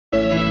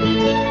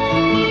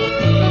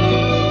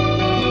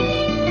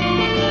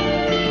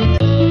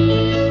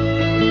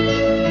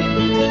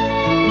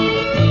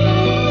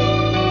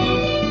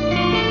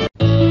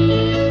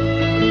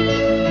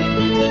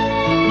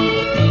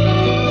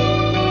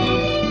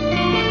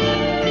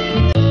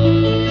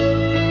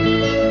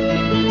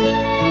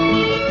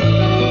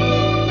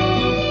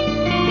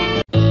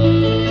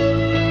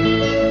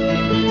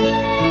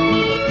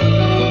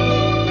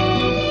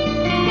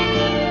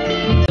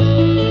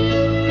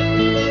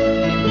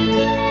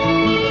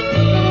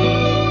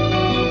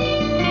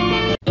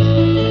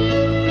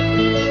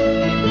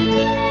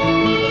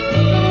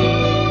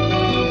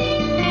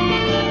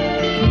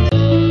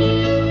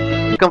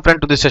welcome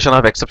friend to this session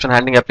of exception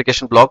handling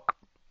application block.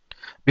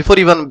 Before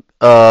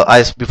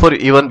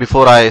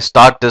I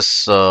start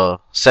this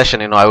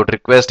session, I would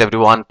request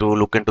everyone to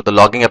look into the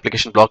logging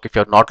application block if you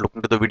have not looked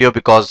into the video,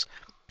 because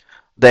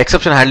the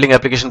exception handling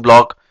application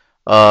block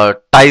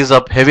ties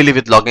up heavily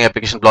with logging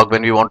application block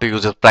when we want to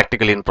use it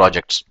practically in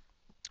projects.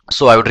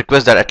 So I would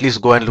request that at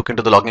least go and look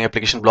into the logging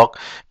application block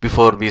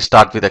before we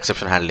start with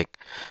exception handling.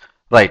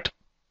 Right.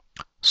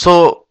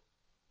 So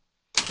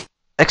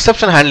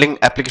exception handling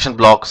application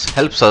blocks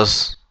helps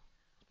us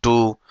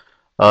to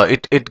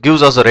it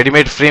gives us a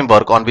ready-made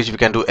framework on which we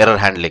can do error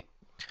handling.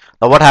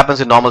 Now what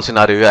happens in normal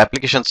scenario? Your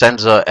application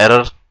sends a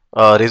error,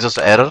 raises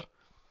an error,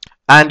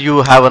 and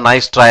you have a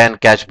nice try and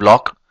catch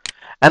block,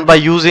 and by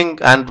using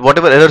and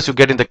whatever errors you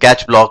get in the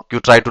catch block, you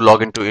try to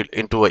log into it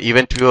into an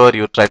event viewer,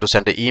 you try to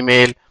send an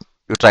email,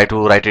 you try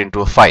to write it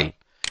into a file.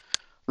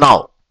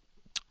 Now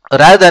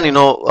rather than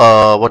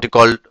what you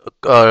call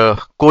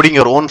coding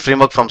your own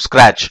framework from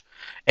scratch,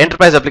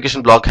 enterprise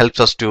application block helps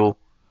us to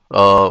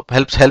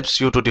helps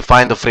you to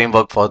define the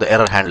framework for the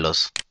error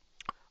handlers,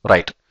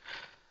 right?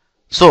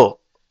 So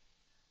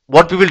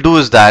what we will do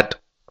is that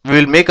we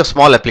will make a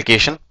small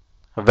application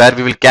where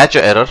we will catch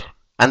an error,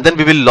 and then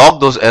we will log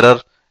those error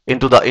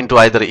into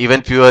either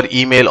event viewer,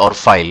 email, or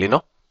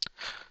file.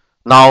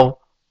 Now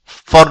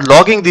for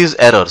logging these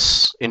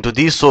errors into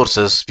these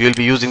sources, we will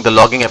be using the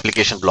logging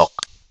application block.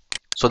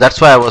 So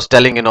that's why I was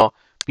telling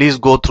please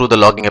go through the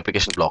logging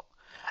application block.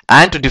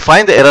 And to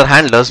define the error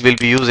handlers, we'll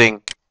be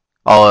using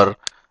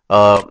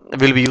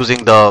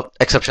the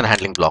exception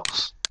handling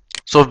blocks.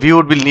 So we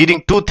would be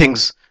needing two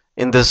things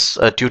in this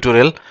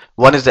tutorial.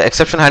 One is the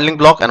exception handling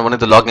block, and one is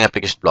the logging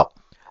application block.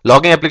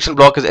 Logging application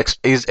block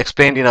is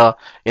explained in a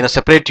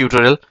separate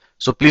tutorial,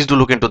 so please do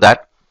look into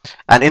that.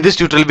 And in this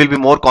tutorial, we'll be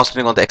more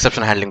concentrating on the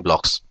exception handling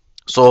blocks.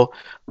 So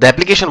the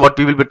application, what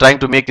we will be trying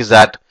to make is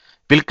that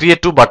we'll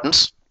create two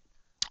buttons.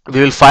 We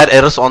will fire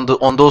errors on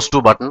those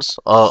two buttons,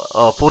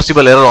 a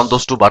forcible error on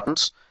those two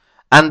buttons,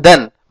 and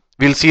then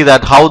we'll see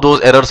that how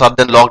those errors are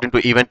then logged into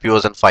event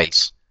viewers and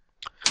files.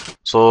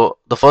 So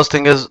the first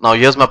thing is, now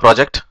here's my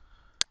project,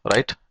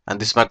 right? And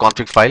this is my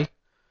config file,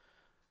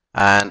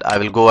 and I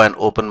will go and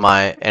open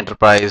my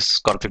enterprise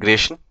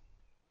configuration,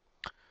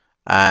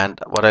 and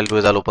what I'll do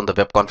is I'll open the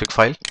web config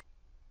file,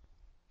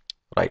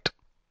 right?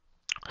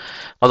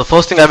 Now the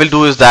first thing I will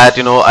do is that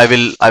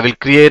I will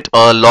create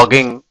a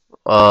logging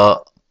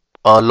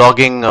I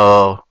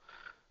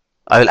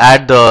will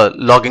add the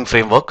logging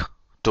framework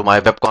to my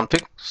web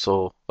config.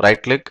 So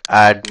right click,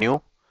 add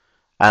new,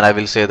 and I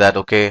will say that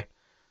okay,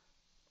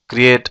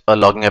 create a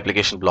logging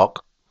application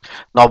block.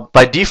 Now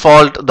by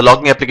default, the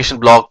logging application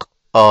block,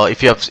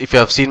 if you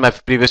have seen my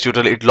previous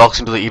tutorial, it logs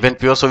into the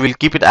event viewer, so we'll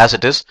keep it as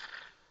it is.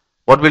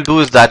 What we'll do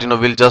is that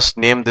we'll just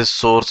name this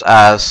source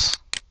as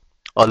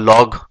a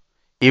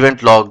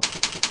event log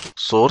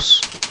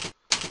source.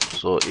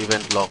 So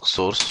event log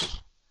source,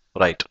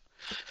 right?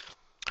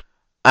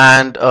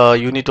 And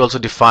you need to also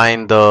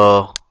define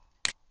the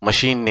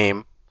machine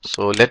name.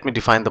 So let me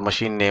define the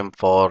machine name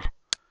for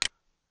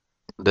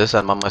this,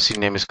 and my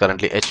machine name is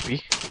currently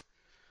HP,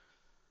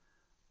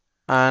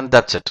 and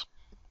that's it.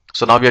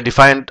 So now we have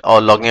defined our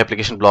logging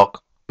application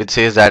block, which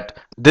says that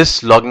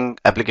this logging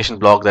application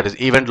block, that is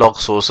event log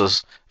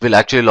sources, will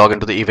actually log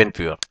into the event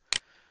viewer.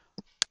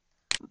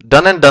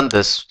 Done and done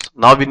this,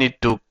 now we need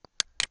to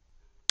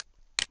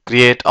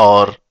create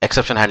our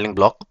exception handling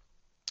block.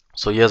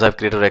 So here's I've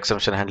created an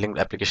exception handling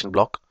application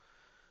block,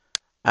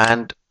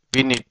 and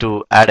we need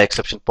to add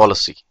exception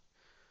policy.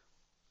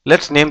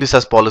 Let's name this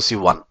as policy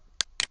 1.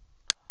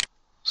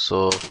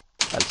 So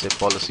I'll say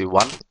policy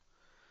 1,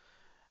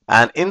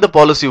 and in the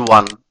policy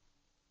 1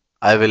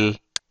 I will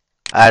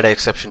add an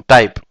exception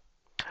type.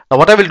 Now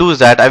what I will do is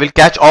that I will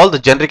catch all the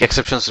generic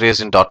exceptions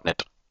raised in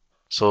 .NET.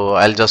 So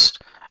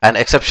an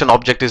exception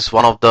object is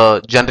one of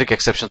the generic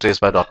exceptions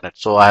raised by .NET.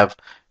 So I have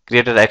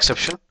created an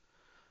exception.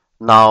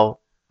 Now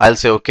I'll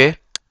say okay,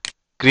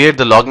 create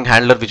the logging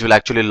handler which will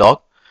actually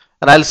log,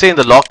 and I'll say in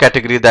the log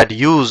category that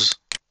use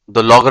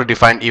the logger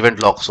defined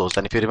event log source.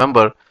 And if you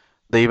remember,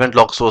 the event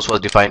log source was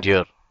defined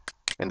here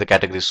in the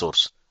category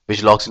source,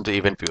 which logs into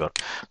event viewer.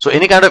 So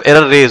any kind of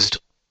error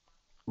raised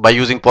by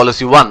using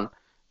policy 1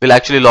 will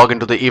actually log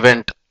into the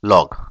event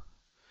log.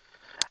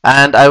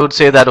 And I would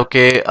say that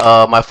okay,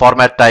 my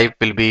format type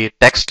will be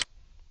text,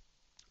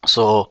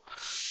 so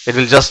it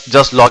will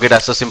just log it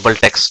as a simple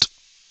text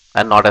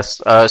and not as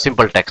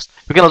simple text.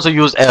 You can also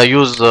use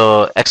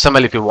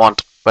XML if you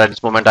want, but at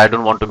this moment I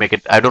don't want to make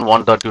it. I don't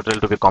want the tutorial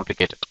to be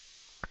complicated.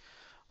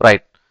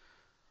 Right.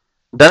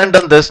 Done and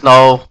done this.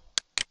 Now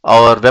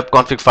our web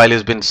config file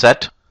has been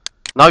set.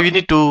 Now you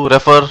need to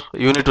refer.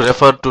 You need to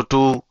refer to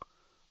two.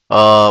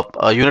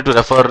 You need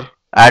to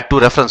add two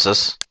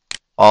references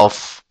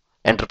of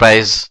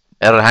enterprise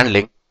error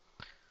handling.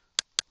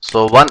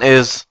 So one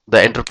is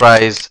the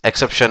enterprise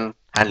exception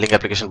handling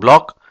application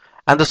block,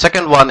 and the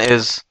second one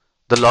is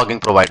the logging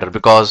provider,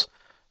 because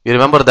you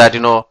remember that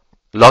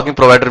logging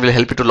provider will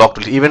help you to log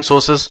to event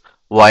sources,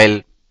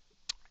 while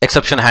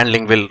exception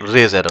handling will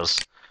raise errors.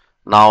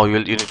 Now you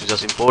need to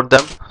just import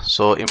them.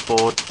 So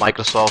import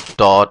Microsoft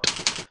dot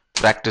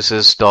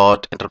practices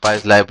dot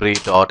enterprise library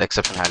dot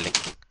exception handling.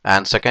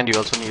 And second, you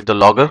also need the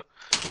logger.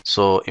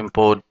 So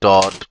import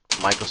dot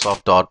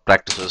Microsoft dot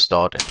practices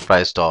dot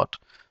enterprise dot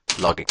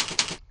logging.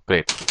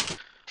 Great.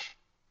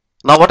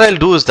 Now what I'll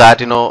do is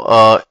that, in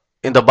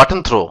the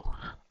button throw,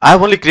 I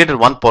have only created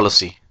one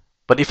policy.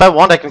 But if I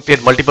want, I can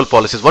create multiple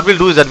policies. What we'll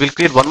do is that we'll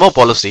create one more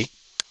policy,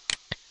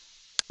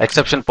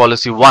 exception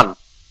policy 1.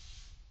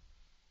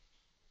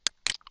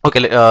 Okay,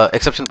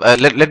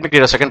 let me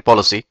create a second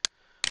policy,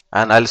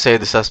 and I'll say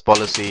this as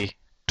policy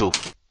 2.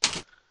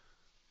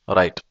 All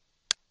right,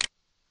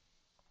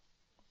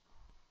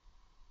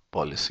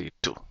 policy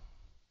 2.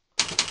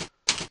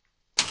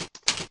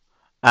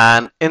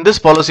 And in this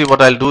policy,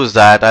 what I'll do is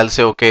that I'll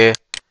say, okay,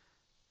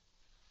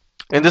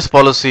 in this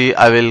policy,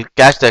 I will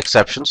catch the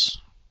exceptions,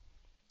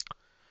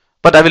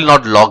 but I will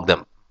not log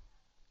them.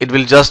 It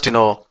will just, it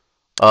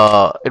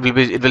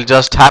will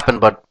just happen,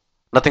 but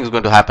nothing is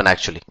going to happen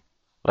actually,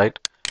 right?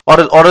 Or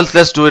else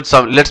let's do it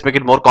let's make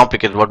it more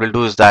complicated. What we'll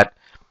do is that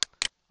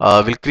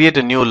we'll create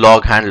a new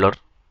log handler,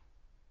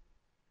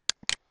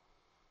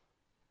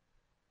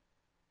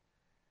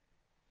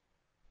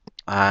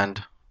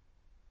 and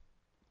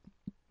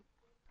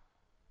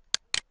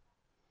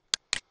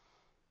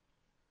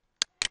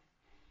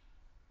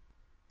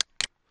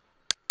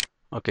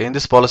okay, in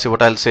this policy,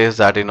 what I'll say is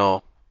that,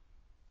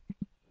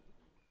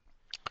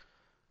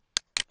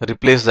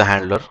 replace the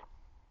handler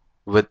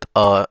with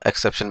a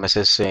exception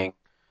message saying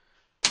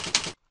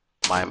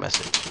my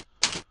message.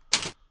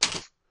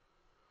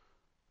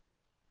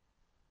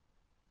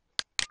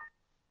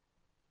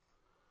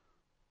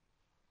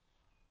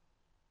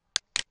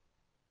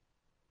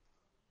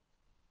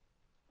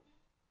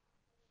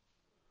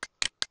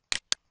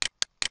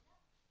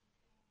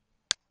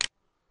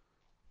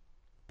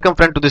 Welcome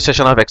friend to this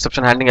session of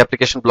exception handling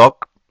application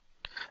block.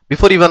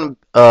 Before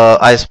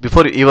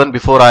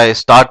I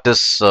start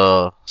this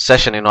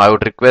session, I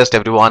would request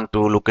everyone to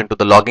look into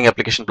the logging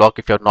application block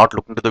if you have not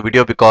looked into the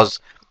video, because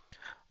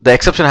the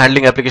exception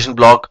handling application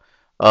block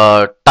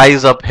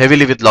ties up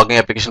heavily with logging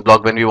application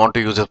block when we want to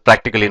use it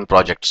practically in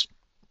projects.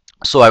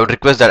 So I would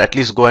request that at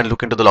least go and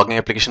look into the logging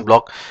application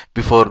block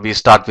before we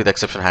start with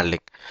exception handling.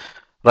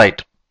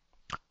 Right.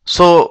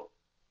 So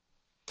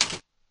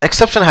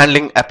exception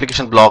handling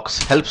application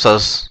blocks helps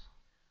us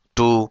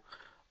to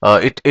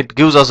it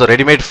gives us a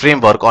ready-made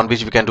framework on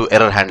which we can do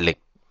error handling.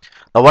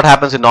 Now what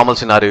happens in normal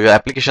scenario? Your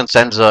application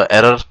sends a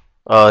error,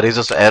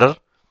 raises an error,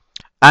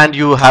 and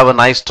you have a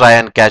nice try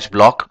and catch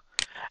block.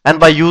 And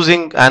by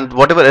using, and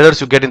whatever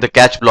errors you get in the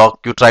catch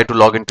block, you try to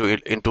log into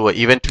it into an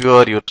event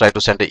viewer, you try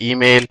to send an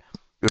email,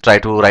 you try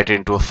to write it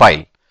into a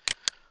file.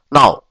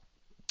 Now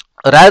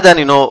rather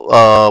than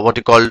what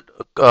you call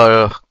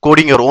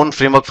coding your own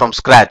framework from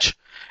scratch,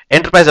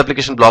 enterprise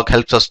application block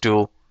helps us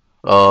to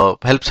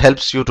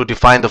helps you to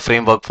define the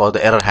framework for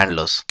the error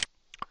handlers,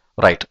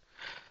 right?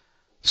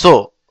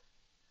 So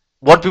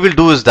what we will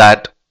do is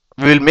that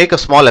we will make a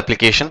small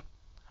application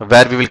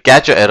where we will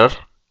catch an error,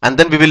 and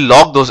then we will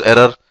log those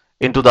error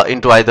into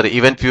either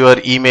event viewer,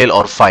 email,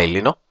 or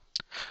file.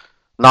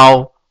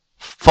 Now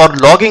for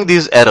logging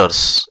these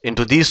errors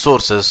into these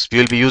sources, we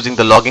will be using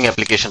the logging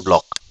application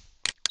block.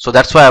 So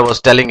that's why I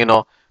was telling,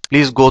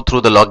 please go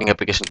through the logging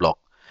application block.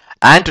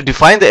 And to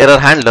define the error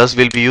handlers,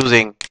 we'll be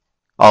using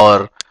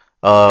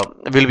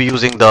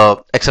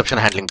the exception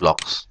handling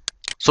blocks.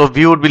 So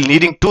we would be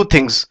needing two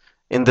things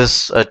in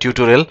this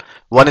tutorial.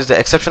 One is the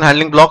exception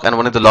handling block, and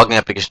one is the logging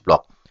application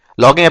block.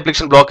 Logging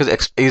application block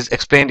is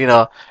explained in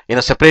a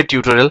separate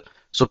tutorial,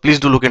 so please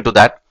do look into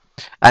that.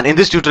 And in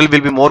this tutorial,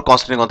 we'll be more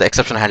concentrating on the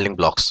exception handling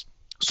blocks.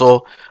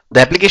 So the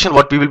application,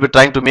 what we will be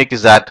trying to make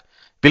is that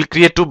we'll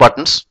create two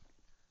buttons.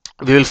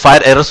 We will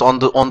fire errors on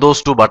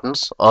those two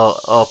buttons,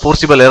 a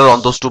forcible error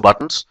on those two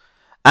buttons,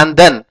 and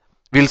then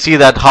we'll see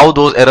that how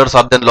those errors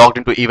are then logged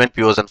into event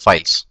viewers and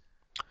files.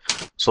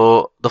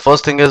 So the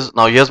first thing is,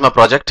 now here's my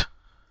project,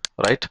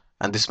 right?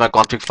 And this is my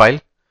config file,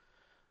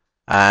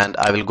 and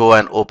I will go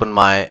and open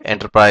my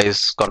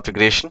enterprise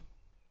configuration,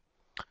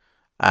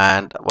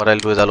 and what I'll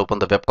do is I'll open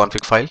the web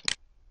config file,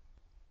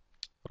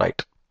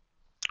 right?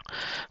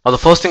 Now the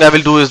first thing I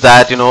will do is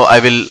that I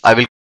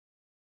will